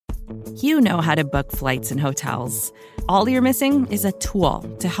You know how to book flights and hotels. All you're missing is a tool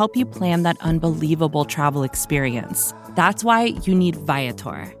to help you plan that unbelievable travel experience. That's why you need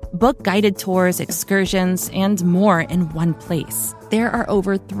Viator. Book guided tours, excursions, and more in one place. There are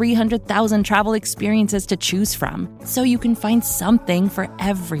over 300,000 travel experiences to choose from, so you can find something for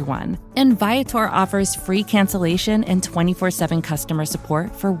everyone. And Viator offers free cancellation and 24/7 customer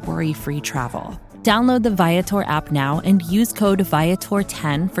support for worry-free travel. Download the Viator app now and use code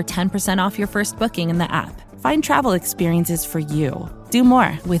Viator10 for 10% off your first booking in the app. Find travel experiences for you. Do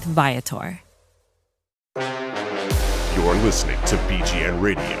more with Viator. You're listening to BGN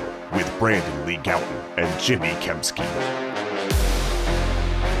Radio with Brandon Lee Gowton and Jimmy Kempski.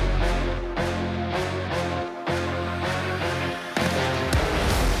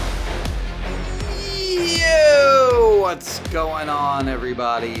 Yo! What's going on,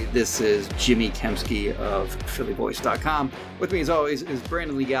 everybody? This is Jimmy Kempski of PhillyVoice.com. With me, as always, is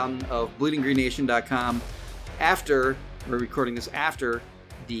Brandon Lee Gowton of BleedingGreenNation.com. We're recording this after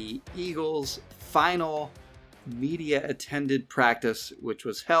the Eagles' final media-attended practice, which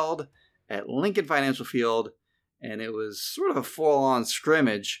was held at Lincoln Financial Field, and it was sort of a full-on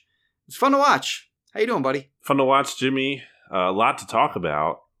scrimmage. It's fun to watch. How you doing, buddy? Fun to watch, Jimmy. A lot to talk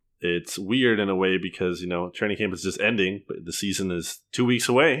about. It's weird in a way because, training camp is just ending, but the season is 2 weeks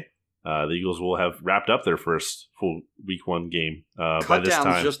away. The Eagles will have wrapped up their first full week one game by this time.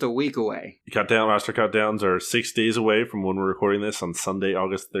 Cutdown's just a week away. Roster cutdowns are 6 days away from when we're recording this on Sunday,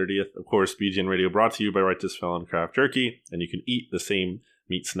 August 30th. Of course, BGN Radio brought to you by Righteous Felon Craft Jerky, and you can eat the same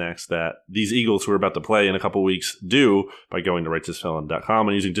meat snacks that these Eagles who are about to play in a couple weeks do by going to righteousfelon.com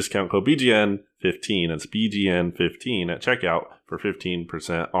and using discount code BGN15. That's BGN15 at checkout for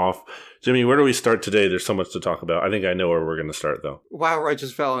 15% off. Jimmy, where do we start today? There's so much to talk about. I think I know where we're going to start, though. While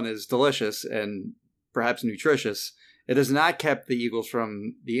Righteous Felon is delicious and perhaps nutritious, it has not kept the Eagles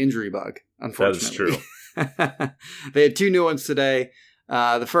from the injury bug, unfortunately. That is true. They had two new ones today.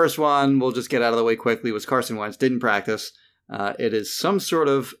 The first one, we'll just get out of the way quickly, was Carson Wentz. Didn't practice. It is some sort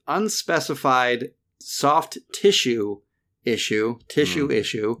of unspecified soft tissue issue.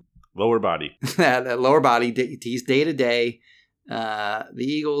 Lower body. that lower body. He's day to day. The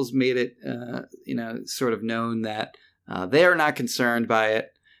Eagles made it, sort of known that they are not concerned by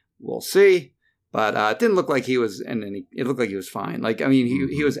it. We'll see. But it didn't look like he was, it looked like he was fine.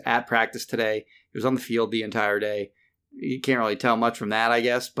 He was at practice today. He was on the field the entire day. You can't really tell much from that, I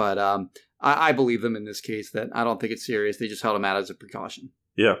guess. But I believe them in this case that I don't think it's serious. They just held him out as a precaution.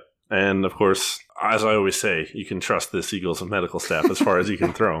 Yeah. And, of course, as I always say, you can trust this Eagles medical staff as far as you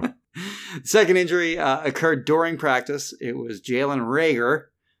can throw them. Second injury occurred during practice. It was Jalen Reagor.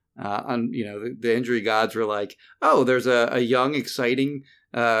 The injury gods were like, oh, there's a young, exciting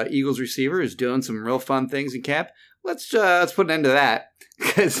Eagles receiver who's doing some real fun things in camp. Let's put an end to that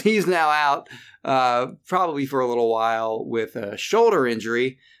because he's now out probably for a little while with a shoulder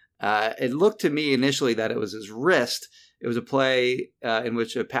injury. It looked to me initially that it was his wrist. It was a play in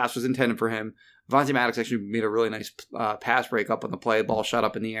which a pass was intended for him. Vontae Maddox actually made a really nice pass break up on the play. Ball shot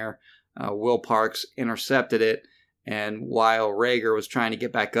up in the air. Will Parks intercepted it. And while Reagor was trying to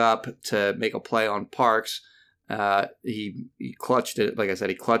get back up to make a play on Parks, he clutched it. Like I said,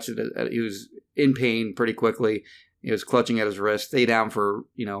 he clutched it. He was in pain pretty quickly. He was clutching at his wrist. Stayed down for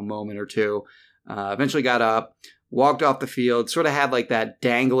a moment or two. Eventually got up. Walked off the field, sort of had like that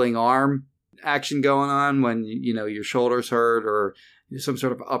dangling arm action going on when, your shoulder's hurt or some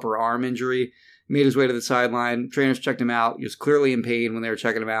sort of upper arm injury. Made his way to the sideline. Trainers checked him out. He was clearly in pain when they were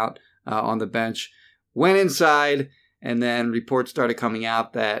checking him out on the bench. Went inside, and then reports started coming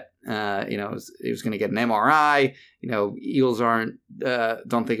out that, he was going to get an MRI. Eagles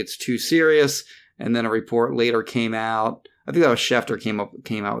don't think it's too serious. And then a report later came out. I think that was Schefter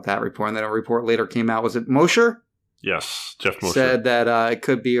came out with that report. And then a report later came out. Was it Mosher? Yes, Jeff Mosher. Said that it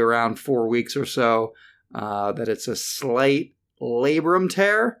could be around 4 weeks or so, that it's a slight labrum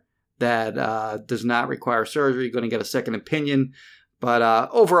tear that does not require surgery. Going to get a second opinion. But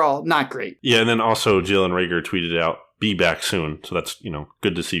overall, not great. Yeah, and then also Jalen Reagor tweeted out, be back soon. So that's,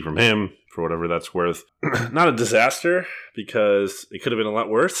 good to see from him for whatever that's worth. Not a disaster because it could have been a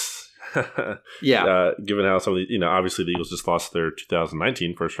lot worse. Yeah. Given how some of the, obviously the Eagles just lost their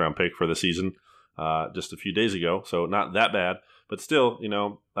 2019 first round pick for the season. Just a few days ago, so not that bad. But still, you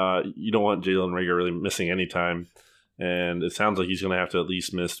don't want Jalen Reagor really missing any time. And it sounds like he's going to have to at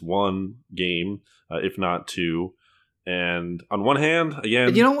least miss one game, if not two. And on one hand, again...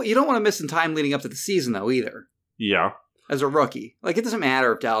 And you don't want to miss in time leading up to the season, though, either. Yeah. As a rookie. Like, it doesn't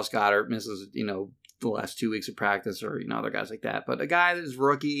matter if Dallas Goedert misses, the last 2 weeks of practice or, other guys like that. But a guy that is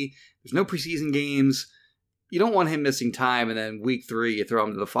rookie, there's no preseason games... you don't want him missing time, and then week 3 you throw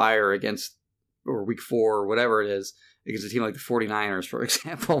him to the fire against, or week 4 or whatever it is, against a team like the 49ers, for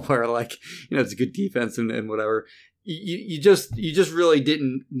example, where like, it's a good defense and whatever. You just really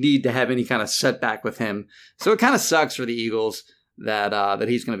didn't need to have any kind of setback with him. So it kind of sucks for the Eagles that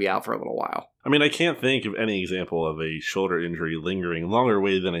he's going to be out for a little while. I mean, I can't think of any example of a shoulder injury lingering longer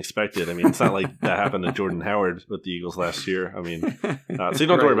way than expected. I mean, it's not like that happened to Jordan Howard with the Eagles last year. I mean, so you don't have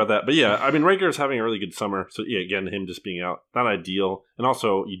to worry about that. But yeah, I mean, Reagor is having a really good summer. So yeah, again, him just being out, not ideal. And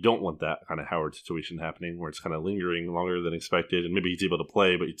also, you don't want that kind of Howard situation happening where it's kind of lingering longer than expected. And maybe he's able to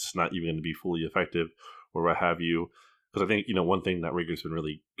play, but it's not even going to be fully effective or what have you. Because I think, one thing that Reagor's been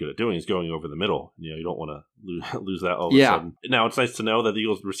really good at doing is going over the middle. You don't want to lose that all of a sudden. Now, it's nice to know that the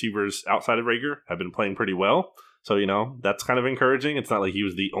Eagles receivers outside of Reagor have been playing pretty well. So, that's kind of encouraging. It's not like he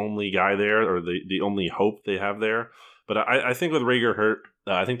was the only guy there or the only hope they have there. But I think with Reagor hurt,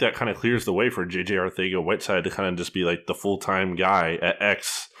 I think that kind of clears the way for J.J. Arcega-Whiteside to kind of just be like the full-time guy at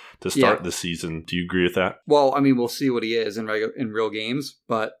X to start the season. Do you agree with that? Well, I mean, we'll see what he is in real games,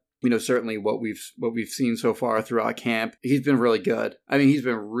 but certainly what we've seen so far throughout camp, he's been really good. I mean, he's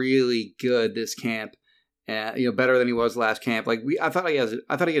been really good this camp, better than he was last camp. Like I thought he had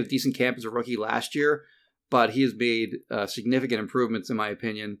a decent camp as a rookie last year, but he has made significant improvements in my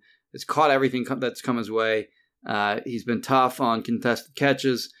opinion. He's caught everything that's come his way. He's been tough on contested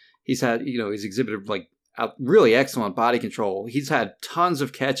catches. He's had, he's exhibited like really excellent body control. He's had tons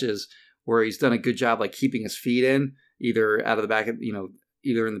of catches where he's done a good job like keeping his feet in, either out of the back of,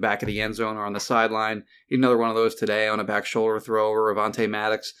 either in the back of the end zone or on the sideline. Another one of those today on a back shoulder throw over Avonte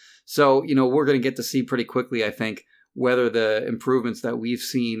Maddox. So, we're going to get to see pretty quickly, I think, whether the improvements that we've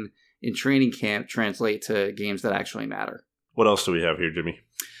seen in training camp translate to games that actually matter. What else do we have here, Jimmy?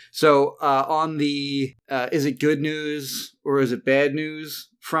 So on the is it good news or is it bad news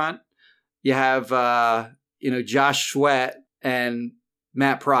front, you have, Josh Sweat and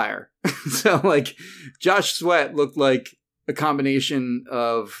Matt Pryor. So, like, Josh Sweat looked like a combination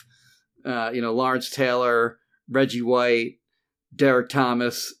of, Lawrence Taylor, Reggie White, Derek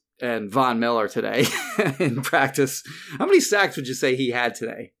Thomas, and Von Miller today in practice. How many sacks would you say he had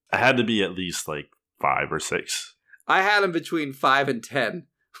today? I had to be at least like 5 or 6. I had him between 5 and 10.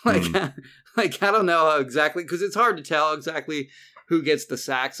 I don't know exactly, because it's hard to tell exactly who gets the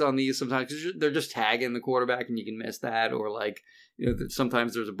sacks on these sometimes, because they're just tagging the quarterback and you can miss that, or like,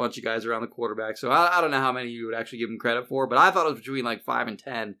 sometimes there's a bunch of guys around the quarterback. So I don't know how many you would actually give him credit for, but I thought it was between like 5 and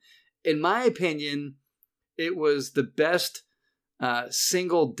 10. In my opinion, it was the best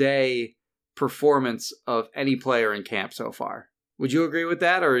single day performance of any player in camp so far. Would you agree with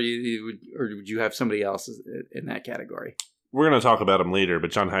that, or would you have somebody else in that category? We're going to talk about him later,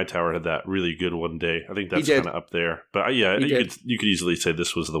 but John Hightower had that really good one day. I think that's kind of up there. But yeah, you could easily say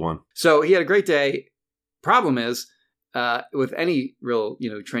this was the one. So he had a great day. Problem is, with any real,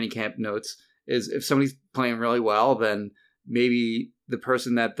 training camp notes, is if somebody's playing really well, then maybe the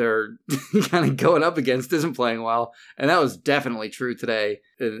person that they're kind of going up against isn't playing well. And that was definitely true today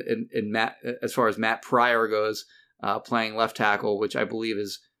in Matt, as far as Matt Pryor goes, playing left tackle, which I believe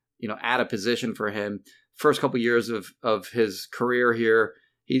is, out of position for him. First couple years of his career here,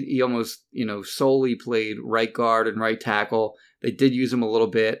 he almost, solely played right guard and right tackle. They did use him a little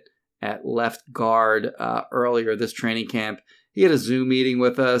bit at left guard earlier this training camp. He had a Zoom meeting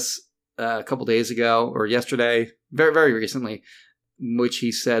with us a couple days ago, or yesterday, very, very recently, which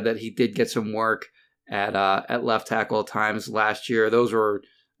he said that he did get some work at left tackle at times last year. Those were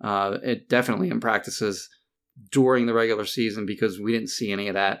definitely in practices during the regular season, because we didn't see any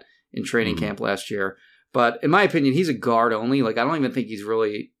of that in training camp last year. But in my opinion, he's a guard only. Like, I don't even think he's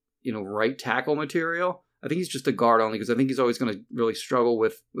really, right tackle material. I think he's just a guard only, because I think he's always going to really struggle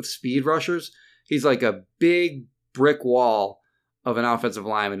with speed rushers. He's like a big brick wall of an offensive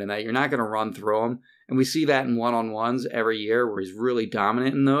lineman in that you're not going to run through him. And we see that in one-on-ones every year where he's really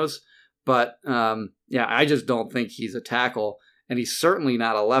dominant in those. But, I just don't think he's a tackle. And he's certainly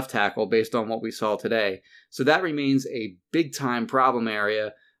not a left tackle based on what we saw today. So that remains a big-time problem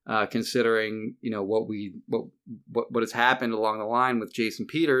area, considering, what has happened along the line with Jason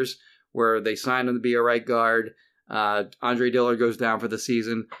Peters, where they signed him to be a right guard. Andre Dillard goes down for the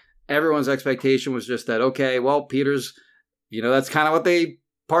season. Everyone's expectation was just that, okay, well, Peters, that's kind of what they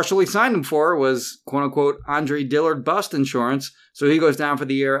partially signed him for, was quote-unquote Andre Dillard bust insurance. So he goes down for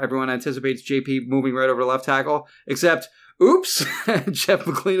the year. Everyone anticipates JP moving right over to left tackle, except, oops, Jeff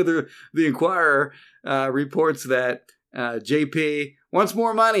McLean of the Inquirer reports that JP wants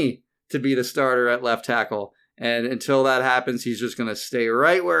more money to be the starter at left tackle. And until that happens, he's just going to stay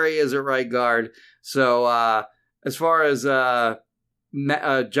right where he is at right guard. So as far as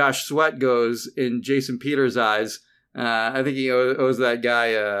Josh Sweat goes in Jason Peters' eyes, I think he owes that guy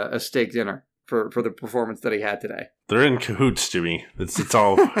a steak dinner for the performance that he had today. They're in cahoots, Jimmy. It's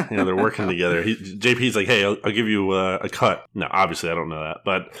all, they're working together. JP's like, hey, I'll give you a cut. No, obviously I don't know that.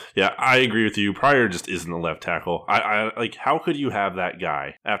 But yeah, I agree with you. Pryor just isn't the left tackle. I like, how could you have that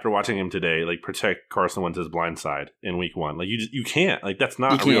guy, after watching him today, like protect Carson Wentz's blind side in week 1? Like you can't. Like that's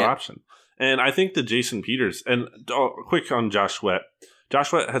not a real option. And I think that Jason Peters, and quick on Josh Sweat. Josh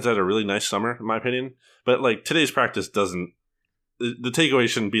Sweat has had a really nice summer, in my opinion. But like today's practice doesn't, the takeaway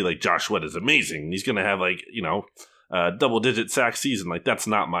shouldn't be like Josh Sweat is amazing. He's going to have like, double-digit sack season. Like that's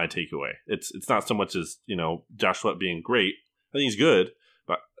not my takeaway. It's not so much as Josh Sweat being great. I think he's good,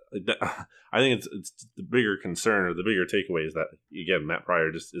 but I think it's the bigger concern or the bigger takeaway is that again Matt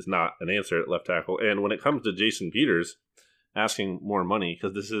Pryor just is not an answer at left tackle. And when it comes to Jason Peters asking more money,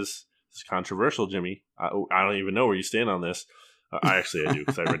 because this is controversial, Jimmy. I don't even know where you stand on this. I do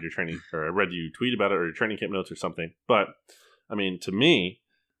because I read your training or I read you tweet about it or your training camp notes or something. But I mean, to me,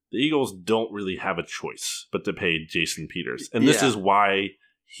 the Eagles don't really have a choice but to pay Jason Peters. And this is why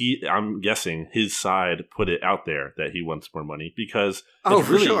I'm guessing his side put it out there that he wants more money because it's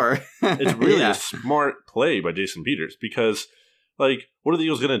really a smart play by Jason Peters because like, what are the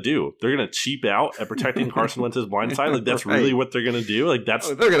Eagles going to do? They're going to cheap out at protecting Carson Wentz's blind side? Like, that's really what they're going to do? Like, that's...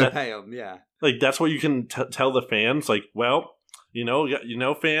 they're going to pay him, yeah. Like, that's what you can tell the fans. Like, well...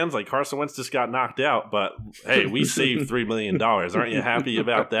 fans, like Carson Wentz just got knocked out, but hey, we saved $3 million. Aren't you happy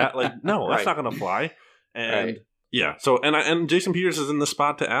about that? Like, no, that's not going to fly. And so, and Jason Peters is in the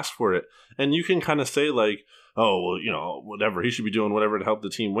spot to ask for it. And you can kind of say like, oh, well, whatever, he should be doing whatever to help the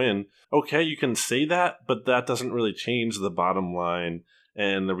team win. Okay, you can say that, but that doesn't really change the bottom line.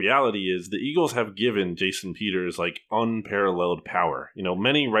 And the reality is the Eagles have given Jason Peters like unparalleled power.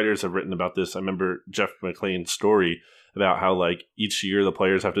 Many writers have written about this. I remember Jeff McClain's story about how like each year the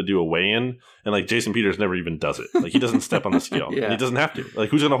players have to do a weigh-in and like Jason Peters never even does it. Like he doesn't step on the scale. And he doesn't have to. Like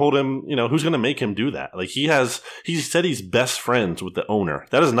who's going to hold him, who's going to make him do that? Like he said he's best friends with the owner.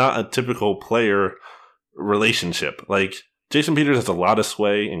 That is not a typical player relationship. Like Jason Peters has a lot of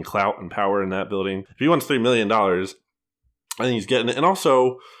sway and clout and power in that building. If he wants $3 million, I think he's getting it. And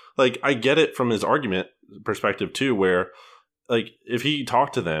also like I get it from his argument perspective too, where like if he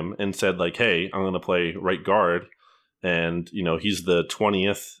talked to them and said like, hey, I'm going to play right guard, and, he's the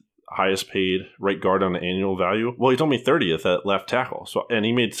 20th highest paid right guard on the annual value. Well, he's only 30th at left tackle. So, and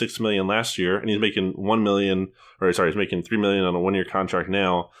he made $6 million last year, and he's making he's making $3 million on a 1-year contract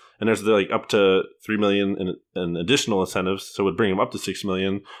now. And there's like up to $3 million in additional incentives, so it would bring him up to $6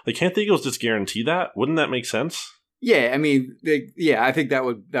 million. Like, can't the Eagles just guarantee that? Wouldn't that make sense? Yeah, I mean, I think that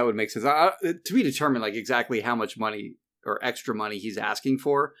would make sense. To be determined, like exactly how much money or extra money he's asking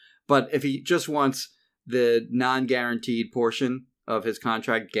for. But if he just wants the non-guaranteed portion of his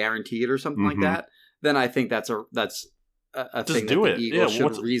contract guaranteed or something like that, then I think that's a thing that the Eagles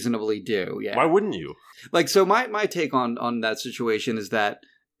should reasonably do. Yeah. Why wouldn't you? Like, so my take on that situation is that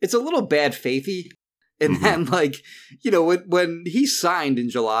it's a little bad faithy. And then like, when he signed in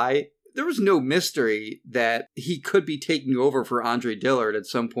July, there was no mystery that he could be taking over for Andre Dillard at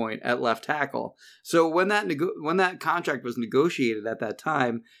some point at left tackle. So when that contract was negotiated at that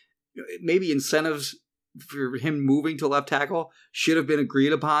time, maybe incentives for him moving to left tackle should have been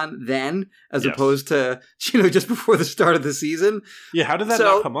agreed upon then, as opposed to just before the start of the season. Yeah, how did that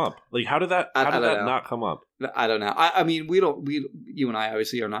not come up? Like, how did that not come up? I don't know. I mean, you and I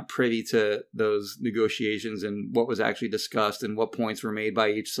obviously are not privy to those negotiations and what was actually discussed and what points were made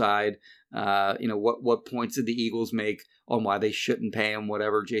by each side. What points did the Eagles make on why they shouldn't pay him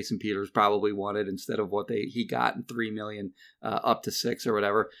whatever Jason Peters probably wanted instead of what he got in $3 million up to $6 million or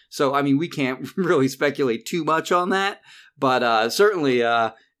whatever. So I mean, we can't really speculate too much on that, but certainly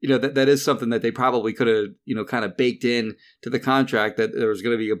that is something that they probably could have kind of baked in to the contract, that there was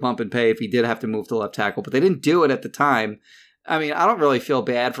going to be a bump in pay if he did have to move to left tackle, but they didn't do it at the time. I mean, I don't really feel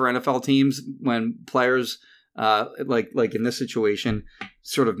bad for NFL teams when players like in this situation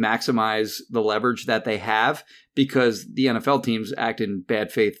sort of maximize the leverage that they have, because the NFL teams act in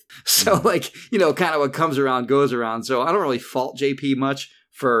bad faith. So like, kind of what comes around goes around. So I don't really fault JP much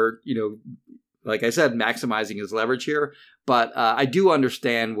for, like I said, maximizing his leverage here. But I do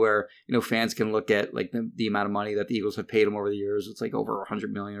understand where, fans can look at like the amount of money that the Eagles have paid him over the years. It's like over $100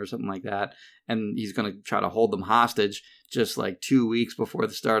 million or something like that. And he's going to try to hold them hostage just like 2 weeks before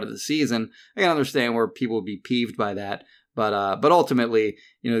the start of the season. I can understand where people would be peeved by that. But ultimately,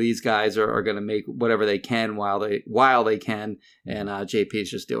 these guys are going to make whatever they can while they can. And JP is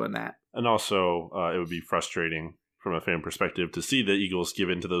just doing that. And also, it would be frustrating from a fan perspective to see the Eagles give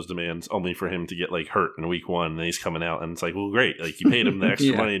in to those demands only for him to get like hurt in week 1 and he's coming out and it's like, well, great. Like you paid him the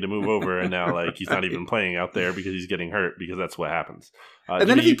extra money to move over and now like he's not even playing out there because he's getting hurt because that's what happens. And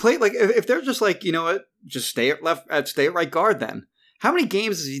then if he played, like if they're just like, you know what, just stay at right guard then. How many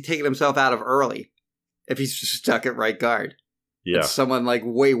games has he taken himself out of early if he's just stuck at right guard? Yeah. And someone like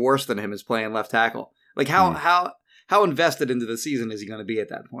way worse than him is playing left tackle. Like how invested into the season is he going to be at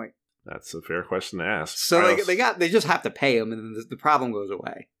that point? That's a fair question to ask. So they just have to pay him, and then the problem goes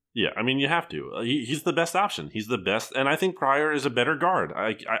away. Yeah, I mean you have to. He's the best option. He's the best, and I think Pryor is a better guard.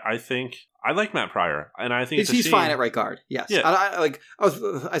 I think I like Matt Pryor, and I think he's fine at right guard. Yes, yeah.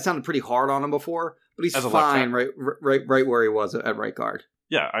 I sounded pretty hard on him before, but he's fine right where he was at right guard.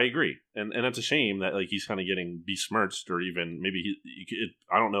 Yeah, I agree, and it's a shame that like he's kind of getting besmirched, or even maybe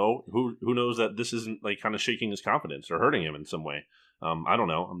I don't know who knows that this isn't like kind of shaking his confidence or hurting him in some way. I don't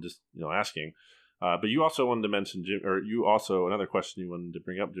know. I'm just asking. But you also wanted to mention Jim, or you also another question you wanted to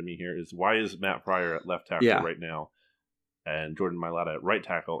bring up, Jimmy. Here is why is Matt Pryor at left tackle right now, and Jordan Mailata at right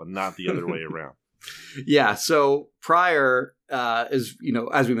tackle, and not the other way around? Yeah. So Pryor is,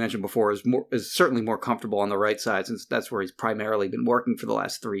 as we mentioned before, is certainly more comfortable on the right side since that's where he's primarily been working for the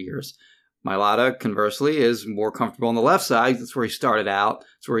last 3 years. Mailata, conversely, is more comfortable on the left side. That's where he started out.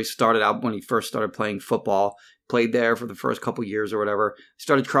 It's where he started out when he first started playing football. Played there for the first couple years or whatever.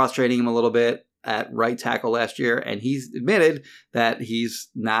 Started cross-training him a little bit at right tackle last year, and he's admitted that he's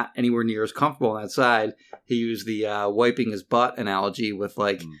not anywhere near as comfortable on that side. He used the wiping his butt analogy with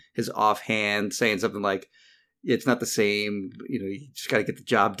like his offhand, saying something like, it's not the same, you just got to get the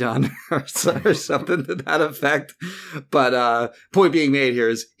job done or something to that effect. But point being made here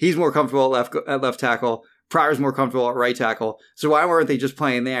is he's more comfortable at left tackle. Pryor's more comfortable at right tackle. So why weren't they just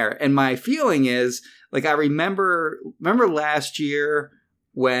playing there? And my feeling is, like, I remember last year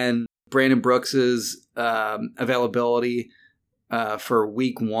when Brandon Brooks's availability for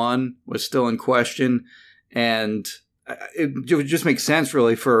week 1 was still in question, and it would just make sense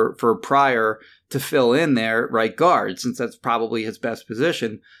really for Pryor to fill in there at right guard since that's probably his best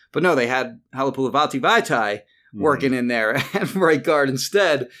position. But no, they had Halapoulivaati Vaitai working in there at right guard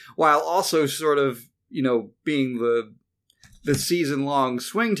instead, while also sort of being the season-long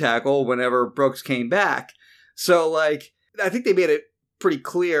swing tackle whenever Brooks came back. So, like, I think they made it pretty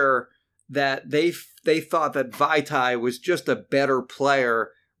clear that they thought that Vaitai was just a better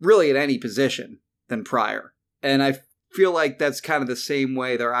player, really at any position, than Pryor. And I feel like that's kind of the same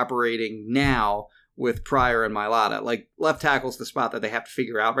way they're operating now with Pryor and Mailata. Like, left tackle's the spot that they have to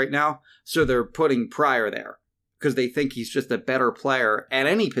figure out right now, so they're putting Pryor there because they think he's just a better player at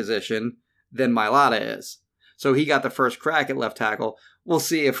any position than Mailata is. So he got the first crack at left tackle. We'll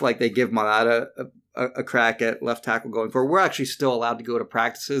see if they give Mailata a crack at left tackle going forward. We're actually still allowed to go to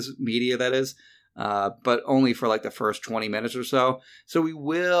practices, media that is, but only for the first 20 minutes or so. So we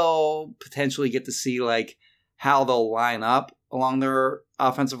will potentially get to see how they'll line up along their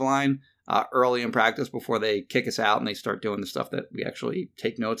offensive line early in practice before they kick us out and they start doing the stuff that we actually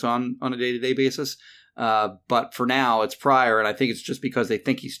take notes on a day-to-day basis. But for now, it's Pryor, and I think it's just because they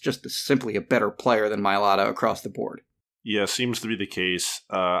think he's just simply a better player than Mailata across the board. Yeah, seems to be the case.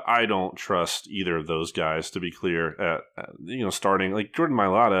 I don't trust either of those guys, to be clear, at starting. Jordan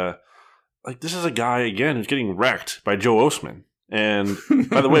Mailata, this is a guy, again, who's getting wrecked by Joe Osman. And,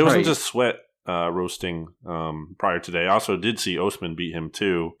 by the way, it wasn't just Sweat roasting Pryor today. I also did see Osman beat him,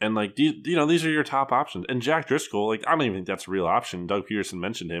 too. And, these are your top options. And Jack Driscoll, I don't even think that's a real option. Doug Peterson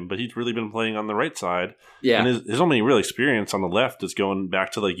mentioned him, but he's really been playing on the right side. Yeah. And his only real experience on the left is going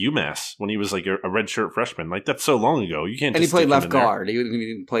back to, UMass when he was, a redshirt freshman. That's so long ago. You can't. And he played left guard. He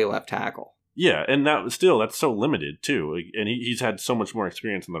didn't play left tackle. Yeah, and that's so limited, too. And he's had so much more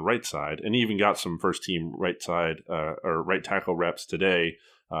experience on the right side. And he even got some first-team right side or right tackle reps today.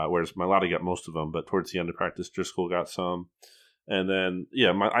 Whereas Mailata got most of them, but towards the end of practice, Driscoll got some. And then,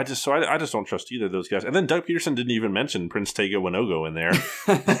 I just don't trust either of those guys. And then Doug Peterson didn't even mention Prince Tega Winogo in there.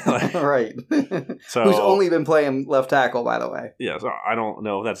 Right. So, who's only been playing left tackle, by the way. Yeah, so I don't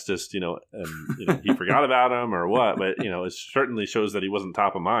know if that's just, he forgot about him or what, but, it certainly shows that he wasn't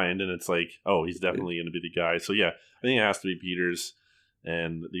top of mind. And it's he's definitely going to be the guy. So, yeah, I think it has to be Peters,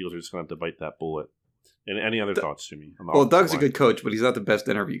 and the Eagles are just going to have to bite that bullet. And any other thoughts, Jimmy? Well, Doug's a good coach, but he's not the best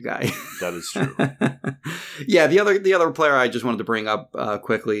interview guy. That is true. Yeah, the other player I just wanted to bring up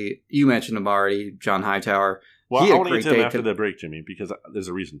quickly, you mentioned him already, John Hightower. Well, I want to get to him after the break, Jimmy, because there's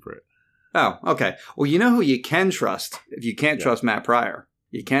a reason for it. Oh, okay. Well, you know who you can trust if you can't trust Matt Pryor?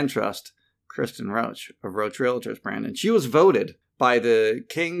 You can trust Kristen Roach of Roach Realtors, Brandon. She was voted by the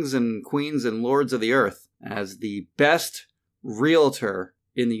kings and queens and lords of the earth as the best realtor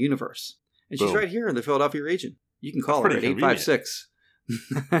in the universe. And she's right here in the Philadelphia region. you can call her at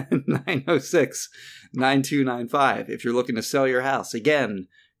 856-906-9295 if you're looking to sell your house. Again,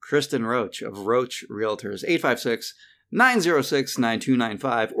 Kristen Roach of Roach Realtors,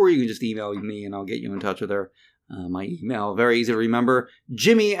 856-906-9295, or you can just email me and I'll get you in touch with her. My email, very easy to remember,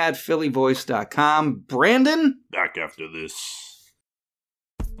 jimmy@phillyvoice.com. Brandon? Back after this.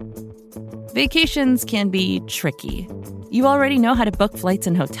 Vacations can be tricky. You already know how to book flights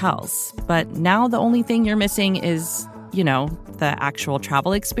and hotels, but now the only thing you're missing is, the actual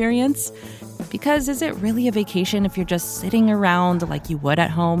travel experience. Because is it really a vacation if you're just sitting around like you would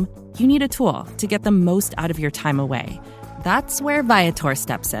at home? You need a tool to get the most out of your time away. That's where Viator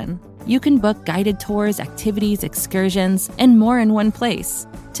steps in. You can book guided tours, activities, excursions, and more in one place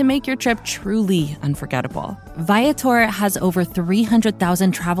to make your trip truly unforgettable. Viator has over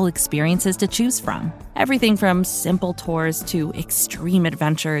 300,000 travel experiences to choose from. Everything from simple tours to extreme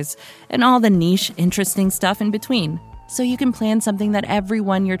adventures and all the niche, interesting stuff in between. So you can plan something that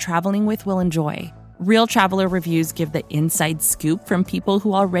everyone you're traveling with will enjoy. Real traveler reviews give the inside scoop from people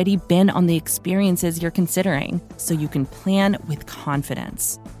who already been on the experiences you're considering, so you can plan with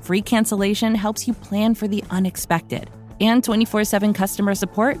confidence. Free cancellation helps you plan for the unexpected. And 24/7 customer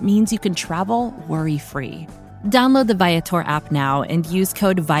support means you can travel worry-free. Download the Viator app now and use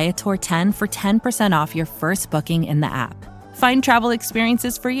code Viator10 for 10% off your first booking in the app. Find travel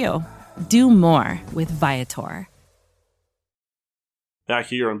experiences for you. Do more with Viator. Back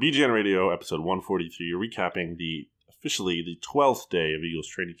here on BGN Radio, episode 143, recapping officially the 12th day of Eagles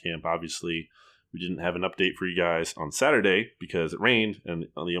training camp. Obviously, we didn't have an update for you guys on Saturday because it rained, and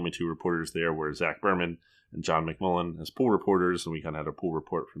the only two reporters there were Zach Berman and John McMullen as pool reporters, and we kind of had a pool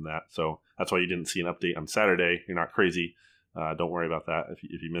report from that. So that's why you didn't see an update on Saturday. You're not crazy. Don't worry about that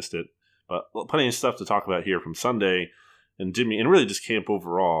if you missed it. But plenty of stuff to talk about here from Sunday. And Jimmy, and really just camp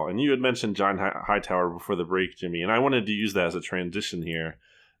overall. And you had mentioned John Hightower before the break, Jimmy, and I wanted to use that as a transition here,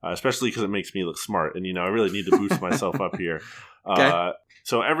 especially because it makes me look smart. And, I really need to boost myself up here. Okay.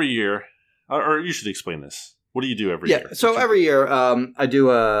 So every year, or you should explain this. What do you do every year? Yeah, so every year I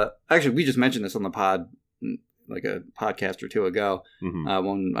do actually, we just mentioned this on the pod like a podcast or two ago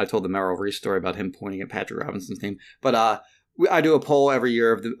when I told the Merrill Reese story about him pointing at Patrick Robinson's name. But I do a poll every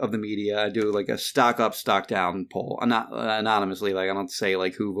year of the media. I do like a stock up, stock down poll. I'm not anonymously, like I don't say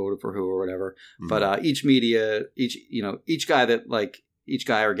like who voted for who or whatever. But each media, each guy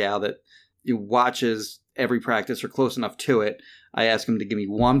or gal that watches every practice or close enough to it, I ask him to give me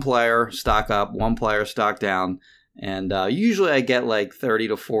one player stock up, one player stock down, and usually I get like 30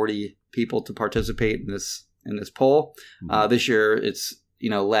 to 40 people to participate in this poll. This year it's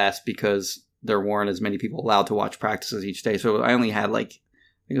less because there weren't as many people allowed to watch practices each day. So I only had I think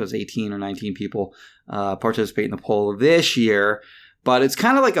it was 18 or 19 people participate in the poll this year. But it's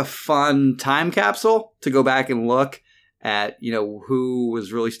kind of like a fun time capsule to go back and look at, who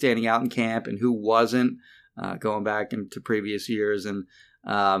was really standing out in camp and who wasn't, going back into previous years. And,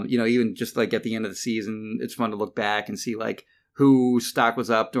 even just like at the end of the season, it's fun to look back and see like who stock was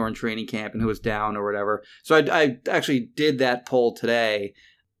up during training camp and who was down or whatever. So I actually did that poll today.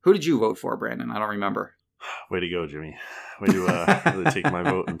 Who did you vote for, Brandon? I don't remember. Way to go, Jimmy. Way to really take my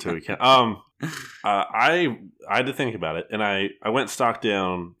vote into account. I had to think about it, and I went stock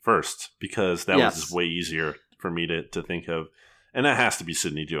down first because that was just way easier for me to think of. And that has to be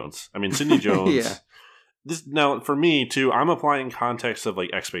Sidney Jones. I mean, Sidney Jones. Yeah. Now, for me, too, I'm applying context of, like,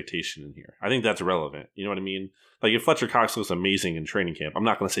 expectation in here. I think that's relevant. You know what I mean? Like, if Fletcher Cox looks amazing in training camp, I'm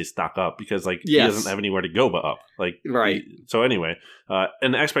not going to say stock up because, like, he doesn't have anywhere to go but up. Like, right. So anyway,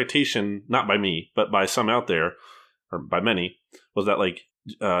 an expectation, not by me, but by some out there, or by many, was that, like,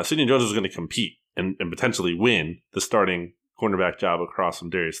 Sidney Jones was going to compete and potentially win the starting cornerback job across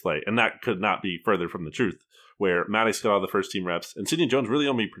from Darius Slay. And that could not be further from the truth, where Maddox got all the first team reps, and Sidney Jones really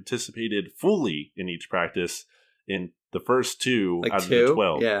only participated fully in each practice in the first two out of the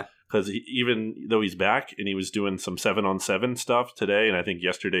 12. Yeah. Because even though he's back and he was doing some 7-on-7 stuff today, and I think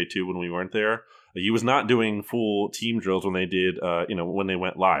yesterday too when we weren't there, he was not doing full team drills when they did, when they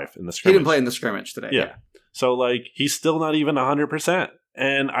went live in the scrimmage. He didn't play in the scrimmage today. Yeah. So, like, he's still not even 100%.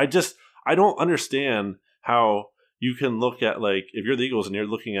 And I don't understand how you can look at, like, if you're the Eagles and you're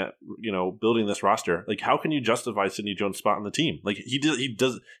looking at, building this roster, like, how can you justify Sidney Jones' spot on the team? Like, he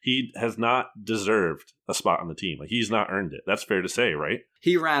has not deserved a spot on the team. Like, he's not earned it. That's fair to say, right?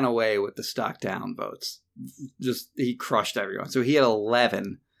 He ran away with the stock down votes. He crushed everyone. So he had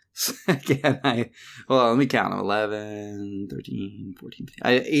 11. Again, let me count them. 11, 13, 14, 15.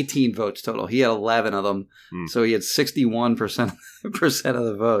 I had 18 votes total. He had 11 of them. So he had 61% of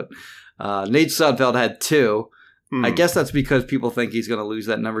the vote. Nate Sudfeld had 2. I guess that's because people think he's going to lose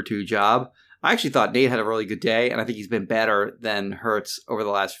that number 2 job. I actually thought Nate had a really good day, and I think he's been better than Hurts over the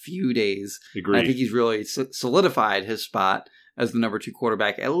last few days. Agreed. I think he's really solidified his spot as the number 2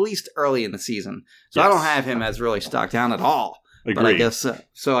 quarterback, at least early in the season. So yes. I don't have him as really stocked down at all. Agreed. But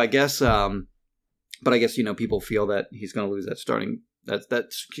I guess people feel that he's going to lose that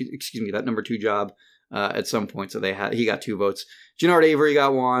number 2 job at some point. So he got 2 votes. Gennard Avery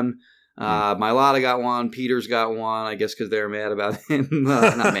got 1. Mailata got 1. Peters got 1. I guess because they were mad about him.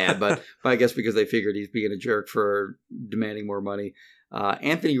 Not mad, but I guess because they figured he's being a jerk for demanding more money.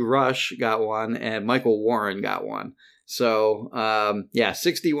 Anthony Rush got 1, and Michael Warren got 1. So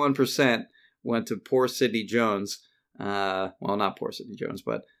 61% went to poor Sidney Jones. Well, not poor Sidney Jones,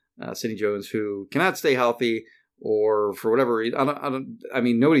 but Sidney Jones, who cannot stay healthy, or for whatever reason,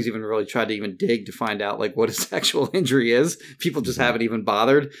 nobody's even really tried to even dig to find out like what his actual injury is. People just haven't even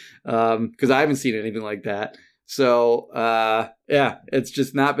bothered, because I haven't seen anything like that. So it's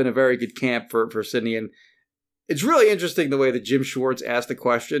just not been a very good camp for Sidney. And it's really interesting the way that Jim Schwartz answered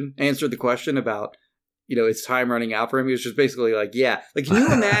the question about, it's time running out for him. He was just basically like, yeah. Like, can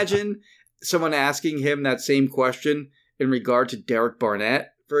you imagine someone asking him that same question in regard to Derek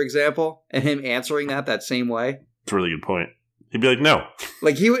Barnett, for example, and him answering that same way? That's a really good point. He'd be like, no.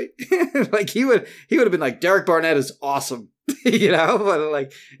 Like he would have been like, Derek Barnett is awesome, But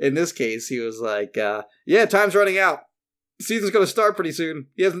like in this case, he was like, time's running out. Season's going to start pretty soon.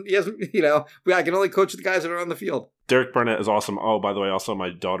 He hasn't. I can only coach the guys that are on the field. Derek Barnett is awesome. Oh, by the way, also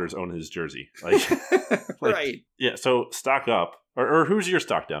my daughters own his jersey. Like, right. Yeah. So stock up, or who's your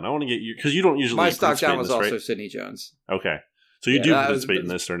stock down? I want to get you because you don't usually. My stock down was also right? Sidney Jones. Okay. So you do participate in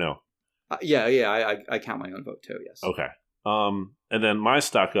this or no? I count my own vote too. Yes. Okay. And then my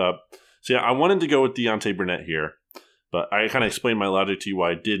stock up. So I wanted to go with Deontay Burnett here, but I kind of explained my logic to you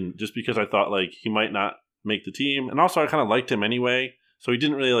why I didn't, just because I thought like he might not make the team, and also I kind of liked him anyway, so he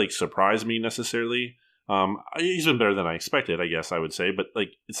didn't really like surprise me necessarily. He's been better than I expected, I guess I would say, but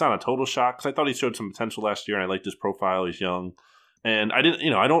like it's not a total shock because I thought he showed some potential last year, and I liked his profile. He's young. And I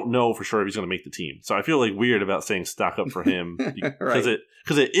didn't, I don't know for sure if he's going to make the team. So I feel like weird about saying stock up for him because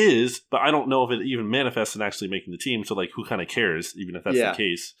it is, but I don't know if it even manifests in actually making the team. So like, who kind of cares, even if that's the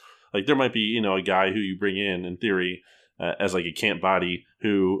case? Like there might be, a guy who you bring in theory, as like a camp body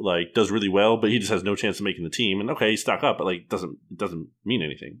who like does really well, but he just has no chance of making the team. And okay, stock up, but like it doesn't mean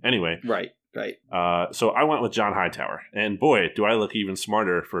anything anyway. Right. So I went with John Hightower, and boy, do I look even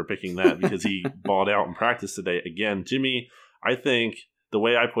smarter for picking that because he balled out in practice today again. Jimmy, I think the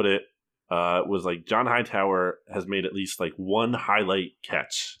way I put it was like John Hightower has made at least like one highlight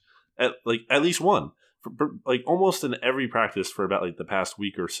catch, at least one, for like almost in every practice for about like the past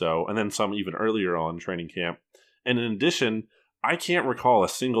week or so, and then some even earlier on training camp. And in addition, I can't recall a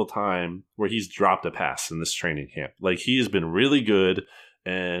single time where he's dropped a pass in this training camp. Like he has been really good,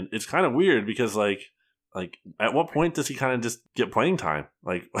 and it's kind of weird because like at what point does he kind of just get playing time?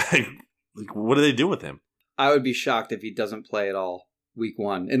 Like what do they do with him? I would be shocked if he doesn't play at all week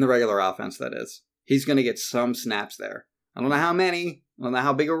 1 in the regular offense. That is, he's going to get some snaps there. I don't know how many. I don't know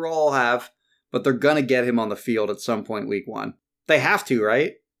how big a role he'll have, but they're going to get him on the field at some point week 1. They have to,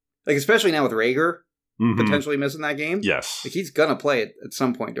 right? Like especially now with Reagor. Potentially missing that game. Yes. Like he's going to play it at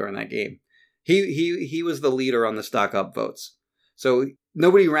some point during that game. He was the leader on the stock up votes. So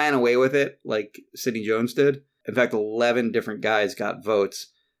nobody ran away with it like Sidney Jones did. In fact, 11 different guys got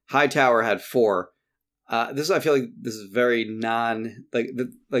votes. Hightower had 4. I feel like this is very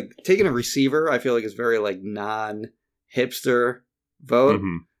like taking a receiver, I feel like is very like non-hipster vote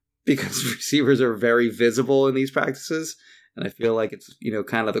because receivers are very visible in these practices. And I feel like it's,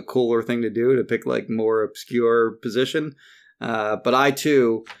 kind of the cooler thing to do to pick like more obscure position. But I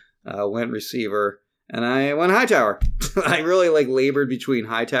too went receiver and I went Hightower. I really like labored between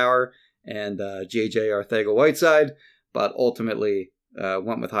Hightower and JJ Arcega-Whiteside, but ultimately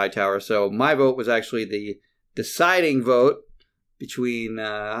went with Hightower. So my vote was actually the deciding vote between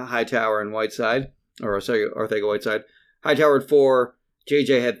Hightower and Whiteside, or sorry, Arcega-Whiteside. Hightower had 4,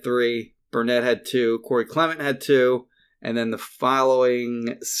 JJ had 3, Burnett had 2, Corey Clement had 2. And then the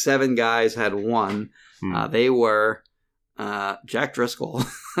following 7 guys had 1. They were Jack Driscoll,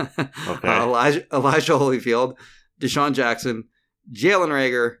 Elijah Holyfield, Deshaun Jackson, Jalen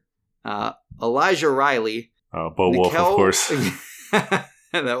Reagor, Elijah Riley. Bo Wolf, of course.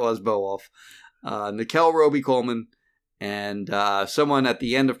 That was Bo Wolf. Nikel Roby-Coleman, and someone at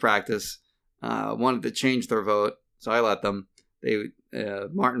the end of practice wanted to change their vote, so I let them.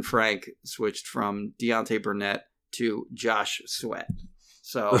 Martin Frank switched from Deontay Burnett to Josh Sweat.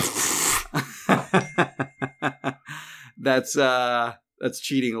 So that's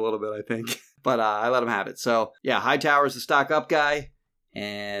cheating a little bit, I think. But I let him have it. So, yeah, Hightower's the stock up guy,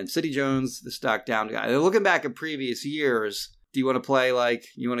 and City Jones, the stock down guy. And looking back at previous years, do you want to play,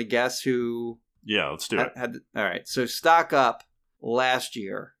 you want to guess who? Yeah, let's do it. All right, so stock up last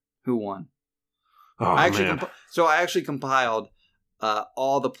year, who won? Oh, man. I actually compiled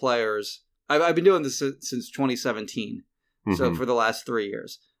all the players. I've been doing this since 2017, so for the last 3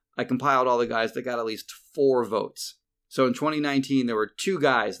 years. I compiled all the guys that got at least 4 votes. So in 2019, there were 2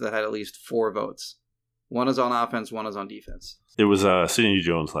 guys that had at least 4 votes. One is on offense, one is on defense. It was Sidney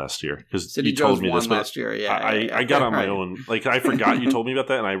Jones last year because Sidney Jones told me won last year. Yeah, I got on my own. I forgot you told me about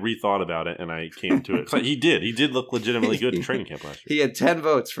that, and I rethought about it, and I came to it. He did look legitimately good in training camp last year. He had 10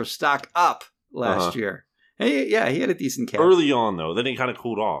 votes for stock up last year. He had a decent camp early on though. Then he kind of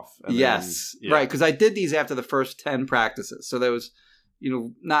cooled off. Yes, right. Because I did these after the first 10 practices, so there was.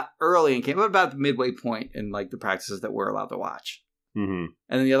 Not early in camp, but about the midway point in the practices that we're allowed to watch. Mm-hmm.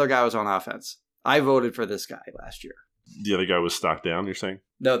 And then the other guy was on offense. I voted for this guy last year. The other guy was stock down, you're saying?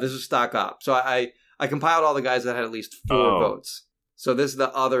 No, this is stock up. So I compiled all the guys that had at least 4 votes. So this is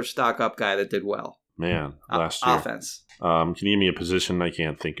the other stock up guy that did well. Man, last year. Offense. Can you give me a position? I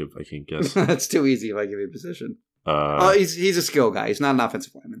can't guess. That's too easy if I give you a position. He's a skill guy. He's not an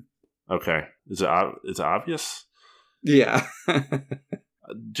offensive lineman. Okay. Is it obvious? Yeah.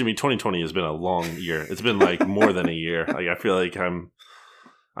 Jimmy, 2020 has been a long year. It's been more than a year. I feel like I'm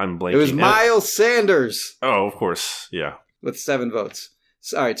blanking. It was Miles Sanders. Oh, of course. Yeah. With 7 votes.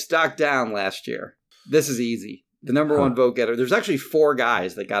 All right, stock down last year. This is easy. The number 1 vote getter. There's actually 4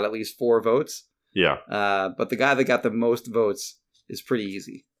 guys that got at least 4 votes. Yeah. But the guy that got the most votes is pretty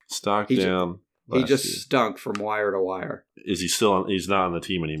easy. Stock down. He just stunk from wire to wire. Is he still he's not on the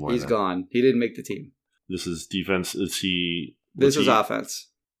team anymore? He's gone. He didn't make the team. This is defense. This is offense.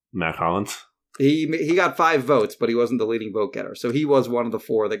 Matt Collins? He got 5 votes, but he wasn't the leading vote getter. So he was one of the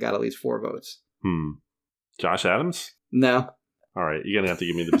 4 that got at least 4 votes. Josh Adams? No. All right, you're going to have to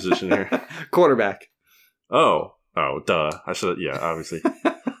give me the position here. Quarterback. Oh, duh. I should, yeah, obviously.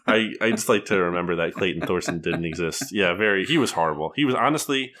 I just like to remember that Clayton Thorson didn't exist. Yeah, he was horrible.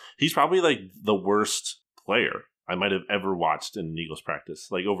 He's probably the worst player I might have ever watched in an Eagles practice,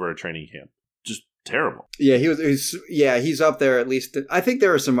 over a training camp. Just terrible. Yeah, he's up there at least. I think there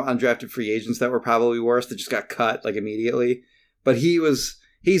were some undrafted free agents that were probably worse that just got cut immediately. But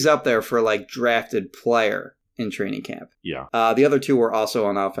he's up there for drafted player in training camp. Yeah. The other 2 were also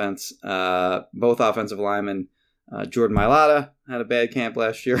on offense. Both offensive linemen. Jordan Mailata had a bad camp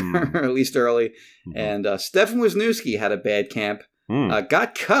last year, or at least early. Mm-hmm. And Stefan Wisniewski had a bad camp.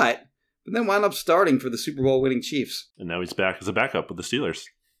 Got cut, but then wound up starting for the Super Bowl winning Chiefs. And now he's back as a backup with the Steelers.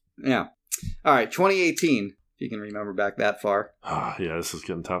 Yeah. All right, 2018, if you can remember back that far. Yeah, this is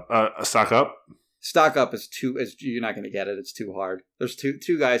getting tough. Stock up? Stock up is you're not going to get it. It's too hard. There's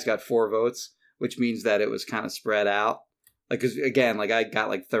two guys got 4 votes, which means that it was kind of spread out. Because again, I got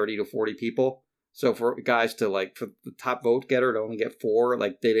 30 to 40 people. So for guys to for the top vote getter to only get 4,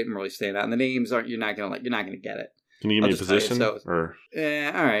 they didn't really stand out. And the names you're not going to get it. Can you give me a position? All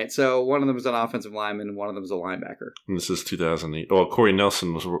right. So one of them was an offensive lineman and one of them was a linebacker. And this is 2008. Well, Corey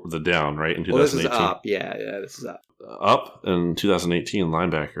Nelson was the down, right, in 2018? Well, this is up. Yeah, this is up. Up in 2018,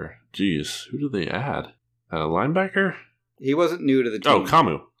 linebacker. Jeez, who did they add? A linebacker? He wasn't new to the team. Oh,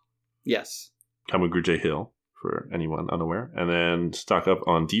 Kamu. Yes. Kamu Grugier-Hill, for anyone unaware. And then stock up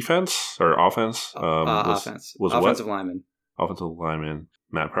on defense or offense? Offense. Was offensive what? lineman. Offensive lineman,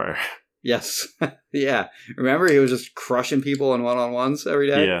 Matt Pryor. Yes. Yeah. Remember, he was just crushing people in one-on-ones every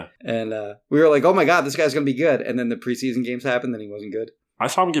day? Yeah. And we were like, oh my God, this guy's going to be good. And then the preseason games happened, and he wasn't good. I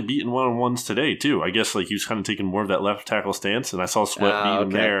saw him get beaten one-on-ones today, too. I guess he was kind of taking more of that left tackle stance, and I saw Sweat beat him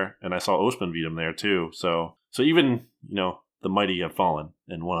there, and I saw Osman beat him there, too. So even, the mighty have fallen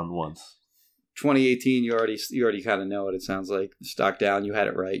in one-on-ones. 2018, you already kind of know it, it sounds like. Stock down, you had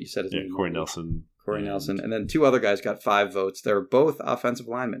it right. You said his name. Yeah, Corey Nelson. And then 2 other guys got 5 votes. They're both offensive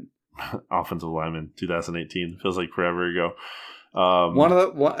linemen. Offensive lineman, 2018. Feels like forever ago.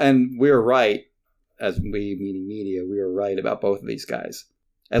 And we were right, as we, meaning media, we were right about both of these guys.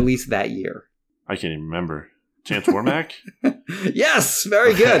 At least that year. I can't even remember. Chance Warmack? Yes!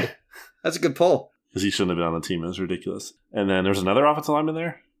 Very good. That's a good pull. Because he shouldn't have been on the team. It was ridiculous. And then there's another offensive lineman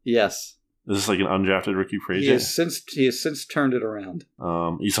there? Yes. Is this an undrafted rookie free agent? He has since turned it around.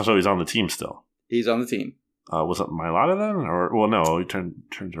 He's on the team still. He's on the team. Was it Mailata then? No, he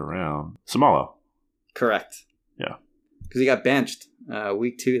turned around. Samalo. Correct. Yeah. Because he got benched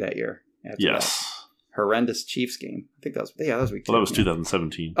week 2 that year. Yes. That horrendous Chiefs game. I think that was week 2. Well, that was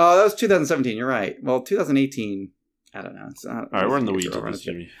 2017. Oh, that was 2017. You're right. Well, 2018, I don't know. It's not, all right, we're in the weeds of this,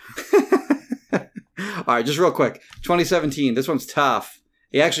 Jimmy. All right, just real quick. 2017, this one's tough.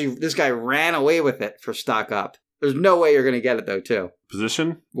 This guy ran away with it for stock up. There's no way you're going to get it, though, too.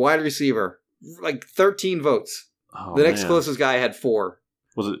 Position? Wide receiver. Like 13 votes. Oh, the next closest guy had 4.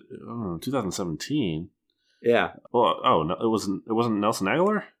 Was it 2017? Yeah. Well, no, it wasn't Nelson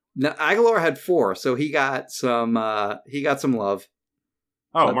Aguilar? No, Aguilar had 4, so he got some love.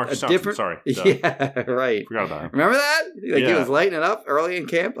 Oh, Marcus Johnson, sorry. Yeah, right. Forgot about him. Remember that? He was lighting it up early in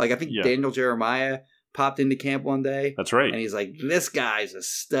camp. Like, I think Daniel Jeremiah popped into camp one day. That's right. And he's like, this guy's a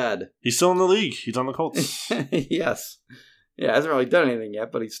stud. He's still in the league. He's on the Colts. Yes. Yeah, hasn't really done anything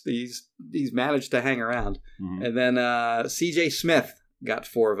yet, but he's managed to hang around. Mm-hmm. And then C.J. Smith got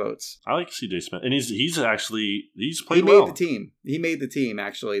 4 votes. I like C.J. Smith. And he's played well. He made the team,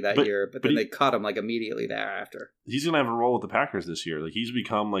 actually, that year. But then they cut him, like, immediately thereafter. He's going to have a role with the Packers this year. Like, he's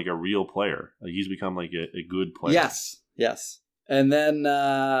become, like, a real player. Like, he's become, like, a good player. Yes. And then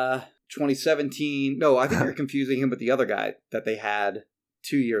 2017. No, I think you're confusing him with the other guy that they had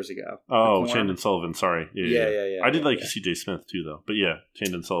 2 years ago. Oh, Chandon Sullivan. Sorry. Yeah. I did like C.J. Smith, too, though. But, yeah,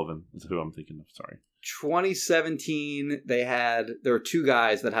 Chandon Sullivan is who I'm thinking of. Sorry. 2017, there were 2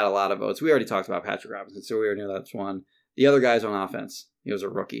 guys that had a lot of votes. We already talked about Patrick Robinson, so we already knew that's one. The other guy's on offense. He was a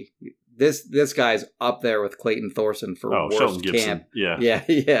rookie. This guy's up there with Clayton Thorson for worst Shelton Gibson. camp.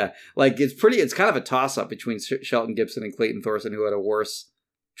 Yeah. Like, it's kind of a toss-up between Shelton Gibson and Clayton Thorson, who had a worse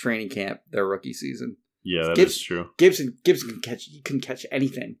training camp their rookie season. Yeah, that is true. Gibson couldn't catch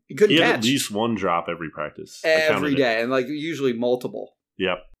anything. He couldn't catch. He had at least one drop every practice. Every day, and like usually multiple.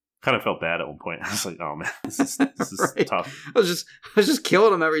 Yep. Kind of felt bad at one point. I was like, "Oh man, this is right. tough." I was just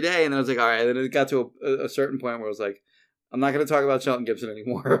killing him every day, and then I was like, "All right." And then it got to a certain point where I was like, "I'm not going to talk about Shelton Gibson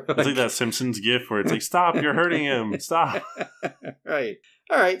anymore." It's like that Simpsons gif where it's like, "Stop! You're hurting him. Stop!" Right.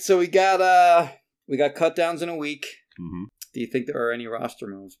 All right. So we got cut downs in a week. Mm-hmm. Do you think there are any roster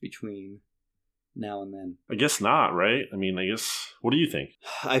moves between now and then? I guess not. Right. I mean, what do you think?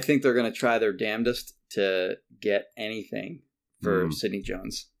 I think they're going to try their damnedest to get anything for Sidney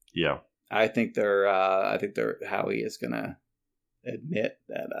Jones. Yeah, I think Howie is gonna admit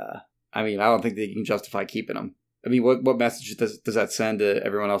that. I don't think they can justify keeping him. I mean, what message does that send to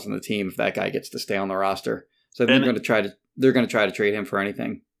everyone else on the team if that guy gets to stay on the roster? So they're going to try to trade him for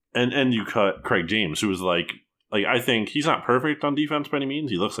anything. And you cut Craig James, who was like I think he's not perfect on defense by any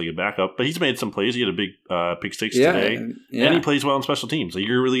means. He looks like a backup, but he's made some plays. He had a big pick six today, and he plays well on special teams. Like,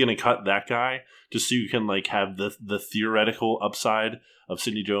 you're really going to cut that guy just so you can like have the theoretical upside of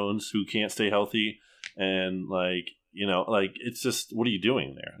Sidney Jones, who can't stay healthy, and it's just, what are you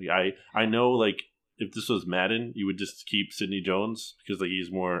doing there? Like, I know, like, if this was Madden, you would just keep Sidney Jones because like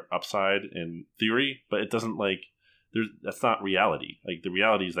he's more upside in theory, but it doesn't that's not reality. Like, the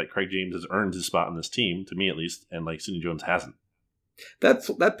reality is that Craig James has earned his spot on this team, to me at least, and like Sidney Jones hasn't.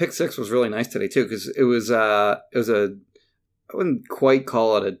 That pick six was really nice today too, because it was I wouldn't quite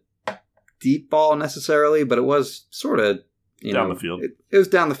call it a deep ball necessarily, but it was sort of down the field. It was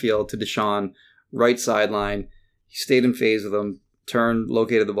down the field to Deshaun, right sideline. He stayed in phase with him, turned,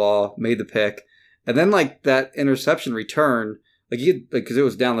 located the ball, made the pick, and then like that interception return. Because it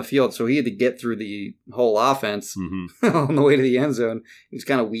was down the field, so he had to get through the whole offense on the way to the end zone. He was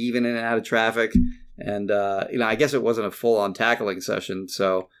kind of weaving in and out of traffic, and I guess it wasn't a full-on tackling session,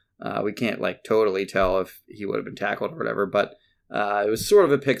 so we can't like totally tell if he would have been tackled or whatever. But it was sort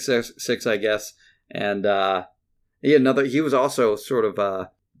of a pick six, I guess, and he was also sort of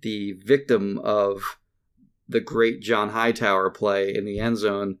the victim of the great John Hightower play in the end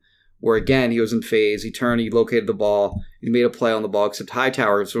zone, where, again, he was in phase. He turned, he located the ball. He made a play on the ball, except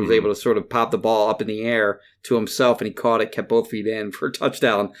Hightower was able to sort of pop the ball up in the air to himself, and he caught it, kept both feet in for a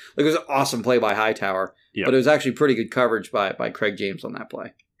touchdown. Like, it was an awesome play by Hightower, but it was actually pretty good coverage by Craig James on that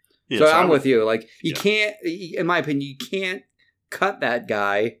play. Yeah, so I'm with you. Like, you can't, in my opinion, you can't cut that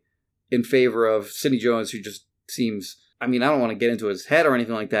guy in favor of Sidney Jones, who just seems, I don't want to get into his head or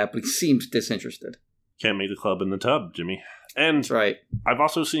anything like that, but he seems disinterested. Can't make the club in the tub, Jimmy. And right. I've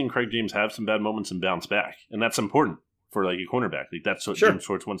also seen Craig James have some bad moments and bounce back, and that's important for like a cornerback. Like, that's what Jim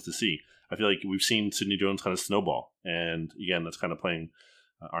Schwartz wants to see. I feel like we've seen Sidney Jones kind of snowball, and again, that's kind of playing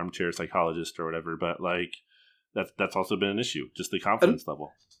armchair psychologist or whatever. But like, that's also been an issue, just the confidence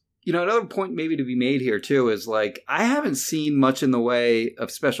level. Another point maybe to be made here too is like, I haven't seen much in the way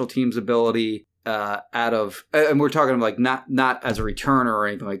of special teams ability out of, and we're talking like not as a returner or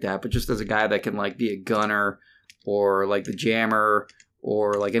anything like that, but just as a guy that can like be a gunner, or like the jammer,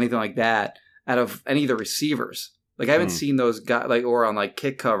 or like anything like that, out of any of the receivers. Like, I haven't seen those guys, like, or on like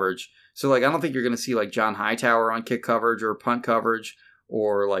kick coverage. So like, I don't think you're going to see like John Hightower on kick coverage or punt coverage,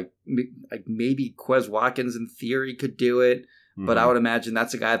 or like maybe Quez Watkins in theory could do it. but I would imagine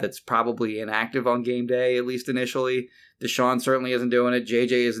that's a guy that's probably inactive on game day, at least initially. Deshaun certainly isn't doing it.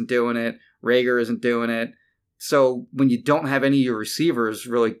 JJ isn't doing it. Reagor isn't doing it. So when you don't have any of your receivers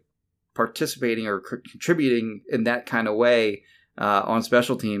really participating or contributing in that kind of way on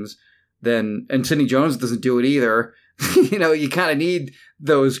special teams, then, and Sidney Jones doesn't do it either, you kind of need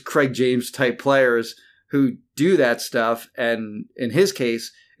those Craig James type players who do that stuff. And in his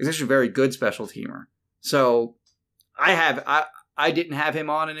case, he's actually a very good special teamer. So I didn't have him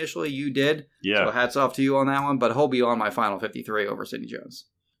on initially. You did. Yeah. So hats off to you on that one. But he'll be on my final 53 over Sidney Jones.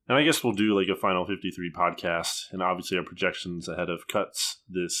 And I guess we'll do like a final 53 podcast, and obviously our projections ahead of cuts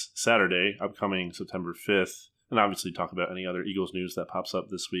this Saturday, upcoming September 5th, and obviously talk about any other Eagles news that pops up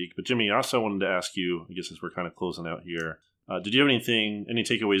this week. But Jimmy, I also wanted to ask you, I guess as we're kind of closing out here, did you have any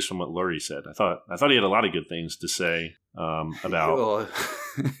takeaways from what Lurie said? I thought he had a lot of good things to say about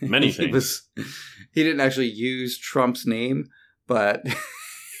many things. He didn't actually use Trump's name, but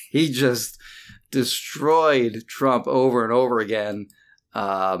he just destroyed Trump over and over again,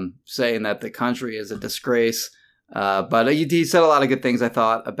 saying that the country is a disgrace. But he said a lot of good things, I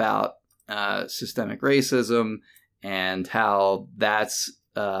thought, about systemic racism and how that's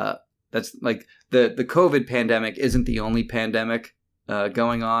like the COVID pandemic isn't the only pandemic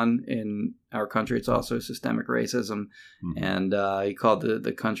going on in our country. It's also systemic racism. Mm-hmm. And he called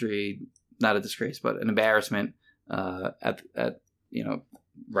the country not a disgrace, but an embarrassment at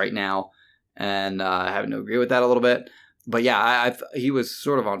right now. And I happen to agree with that a little bit. But yeah, he was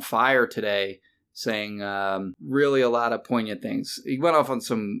sort of on fire today, saying really a lot of poignant things. He went off on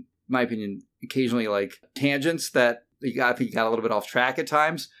some, in my opinion, occasionally like tangents that he got a little bit off track at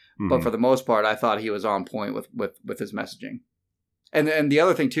times. Mm-hmm. But for the most part, I thought he was on point with his messaging. And the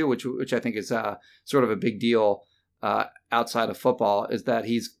other thing too, which I think is sort of a big deal outside of football, is that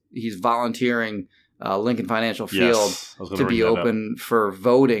he's volunteering Lincoln Financial Field to be open for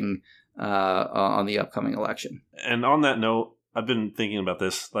voting on the upcoming election. And on that note, I've been thinking about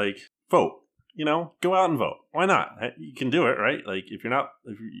this, like, vote, go out and vote. Why not? You can do it, right? Like if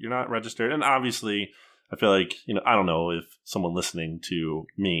you're not registered, and obviously I feel like, I don't know if someone listening to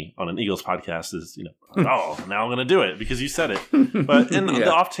me on an Eagles podcast is, oh, now I'm going to do it because you said it. But in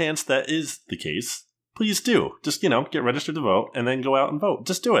the off chance that is the case, please do. Just, get registered to vote and then go out and vote.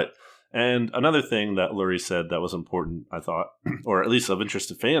 Just do it. And another thing that Lurie said that was important, I thought, or at least of interest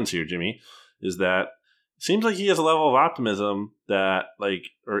to fans here, Jimmy, is that it seems like he has a level of optimism that,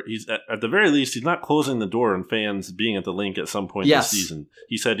 or he's at the very least, he's not closing the door on fans being at the link at some point this season.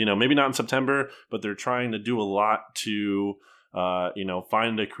 He said, maybe not in September, but they're trying to do a lot to,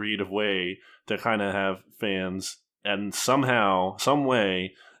 find a creative way to kind of have fans and somehow, some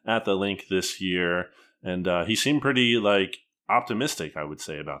way at the link this year. And he seemed pretty optimistic, I would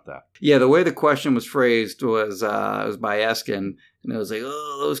say, about that. Yeah, the way the question was phrased was it was by Eskin, and it was like,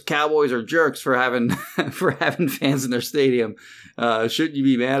 "Oh, those Cowboys are jerks for having fans in their stadium. Shouldn't you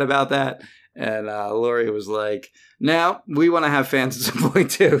be mad about that?" And Lurie was like, "No, we want to have fans at some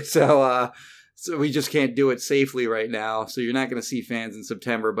point too. So we just can't do it safely right now. So you're not going to see fans in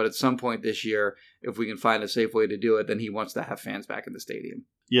September, but at some point this year, if we can find a safe way to do it, then he wants to have fans back in the stadium."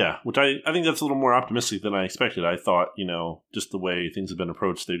 Yeah, which I think that's a little more optimistic than I expected. I thought, just the way things have been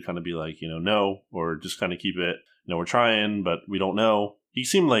approached, they'd kind of be like, no, or just kind of keep it, we're trying, but we don't know. He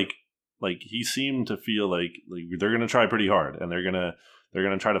seemed he seemed to feel like they're going to try pretty hard, and they're going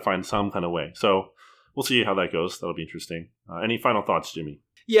to try to find some kind of way. So we'll see how that goes. That'll be interesting. Any final thoughts, Jimmy?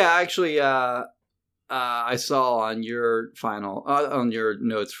 Yeah, actually, I saw on your on your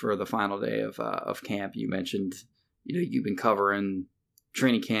notes for the final day of camp, you mentioned, you've been covering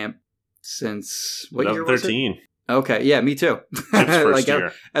training camp since what year was 2013. Okay, yeah, me too. First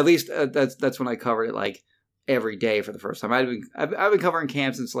year. At least that's when I covered it every day for the first time. I've been covering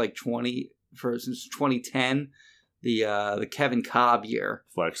camp since 2010, the Kevin Cobb year.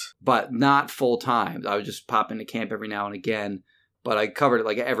 Flex, but not full time. I would just pop into camp every now and again, but I covered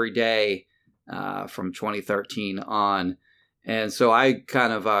it every day from 2013 on, and so I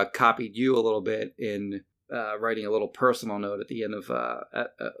kind of copied you a little bit in. Writing a little personal note at the end of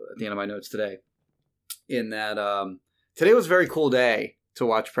my notes today, in that today was a very cool day to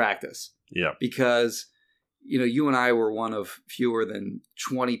watch practice. Yeah, because you and I were one of fewer than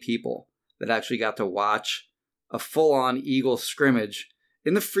 20 people that actually got to watch a full-on Eagles scrimmage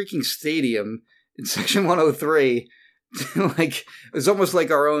in the freaking stadium in Section 103. It was almost like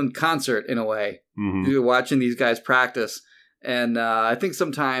our own concert in a way. Mm-hmm. We were watching these guys practice, and I think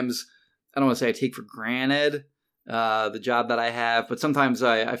sometimes. I don't want to say I take for granted the job that I have, but sometimes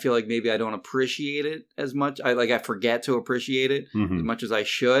I feel like maybe I don't appreciate it as much. I forget to appreciate it as much as I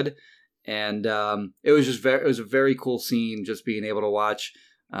should. And it was a very cool scene, just being able to watch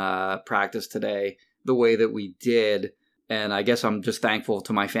practice today the way that we did. And I guess I'm just thankful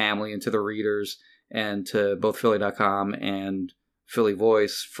to my family and to the readers and to both Philly.com and Philly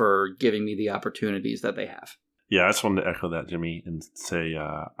Voice for giving me the opportunities that they have. Yeah, I just wanted to echo that, Jimmy, and say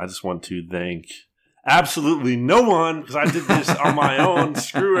I just want to thank absolutely no one, because I did this on my own.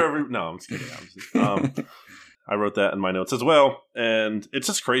 No, I'm just kidding. I wrote that in my notes as well, and it's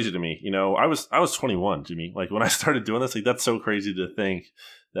just crazy to me. You know, I was 21, Jimmy. Like, when I started doing this, like, that's so crazy to think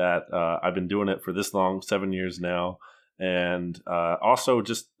that I've been doing it for this long, 7 years now. And also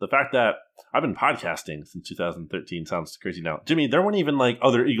just the fact that I've been podcasting since 2013 sounds crazy now. Jimmy, there weren't even like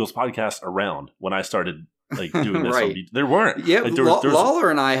other Eagles podcasts around when I started like doing this. Right. There weren't. Yeah, like,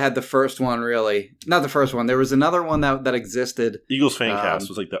 Lawler and I had the first one, really. Not the first one. There was another one that existed. Eagles Fancast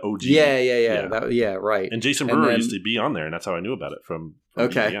was like the OG. Yeah, right. And Jason Brewer used to be on there, and that's how I knew about it from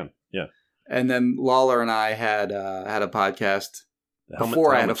BGN. Yeah. And then Lawler and I had a podcast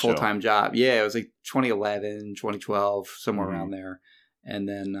before I had a full-time job. Yeah, it was like 2011, 2012, somewhere around there. And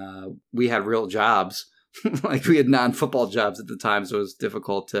then we had real jobs. Like, we had non-football jobs at the time, so it was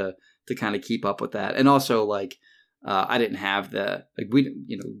difficult to kind of keep up with that. And also, like, I didn't have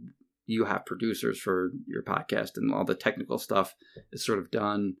you have producers for your podcast, and all the technical stuff is sort of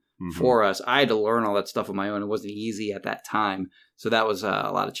done for us. I had to learn all that stuff on my own. It wasn't easy at that time. So that was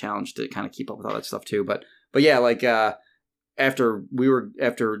a lot of challenge to kind of keep up with all that stuff too. But yeah, like, after we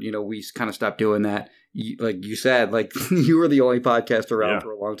kind of stopped doing that, like you said, like, you were the only podcast around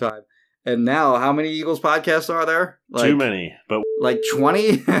for a long time. And now, how many Eagles podcasts are there? Like, too many, but like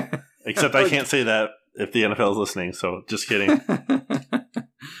 20? Except I can't say that if the NFL is listening, so just kidding.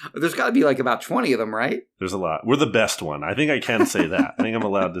 There's got to be like about 20 of them, right? There's a lot. We're the best one. I think I can say that. I think I'm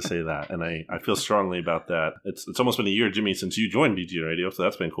allowed to say that, and I feel strongly about that. It's almost been a year, Jimmy, since you joined BGN Radio, so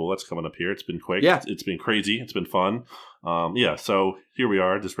that's been cool. That's coming up here. It's been quick. Yeah. It's been crazy. It's been fun. So here we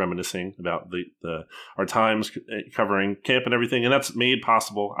are, just reminiscing about our times covering camp and everything, and that's made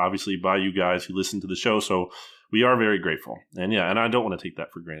possible, obviously, by you guys who listen to the show, so we are very grateful. And I don't want to take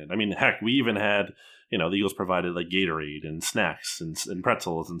that for granted. I mean, heck, we even had, the Eagles provided like Gatorade and snacks and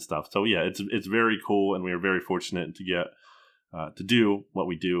pretzels and stuff. So yeah, it's very cool, and we are very fortunate to get to do what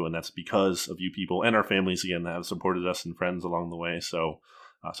we do, and that's because of you people and our families again that have supported us and friends along the way. So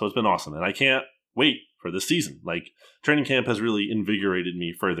it's been awesome, and I can't wait for this season. Like, training camp has really invigorated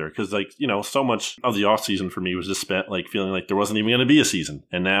me further because, like, so much of the off season for me was just spent like feeling like there wasn't even going to be a season,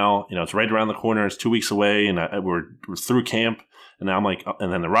 and now it's right around the corner. It's 2 weeks away, and we're through camp. And now I'm like,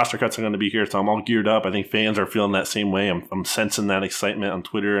 and then the roster cuts are going to be here, so I'm all geared up. I think fans are feeling that same way. I'm sensing that excitement on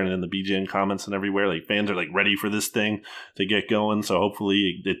Twitter and in the BGN comments and everywhere. Like, fans are like ready for this thing to get going. So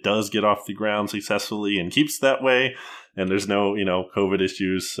hopefully it does get off the ground successfully and keeps that way. And there's no, COVID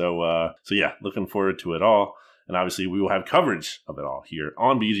issues. So yeah, looking forward to it all. And obviously we will have coverage of it all here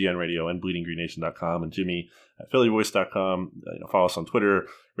on BGN Radio and BleedingGreenNation.com, and Jimmy at PhillyVoice.com. Follow us on Twitter,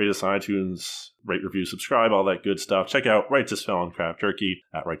 rate us on iTunes, rate, review, subscribe, all that good stuff. Check out Right This Felon Craft Jerky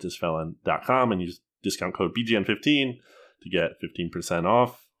at RightThisFelon.com and use discount code BGN15 to get 15%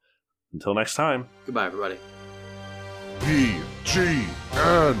 off. Until next time. Goodbye, everybody.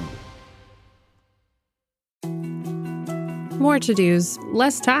 BGN. More to-dos,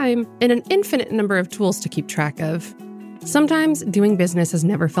 less time, and an infinite number of tools to keep track of. Sometimes doing business has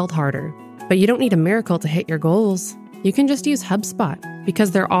never felt harder, but you don't need a miracle to hit your goals. You can just use HubSpot,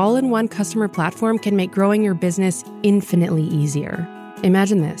 because their all-in-one customer platform can make growing your business infinitely easier.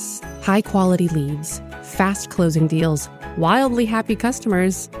 Imagine this: high-quality leads, fast closing deals, wildly happy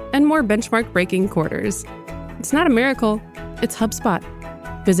customers, and more benchmark-breaking quarters. It's not a miracle, it's HubSpot.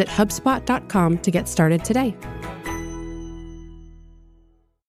 Visit HubSpot.com to get started today.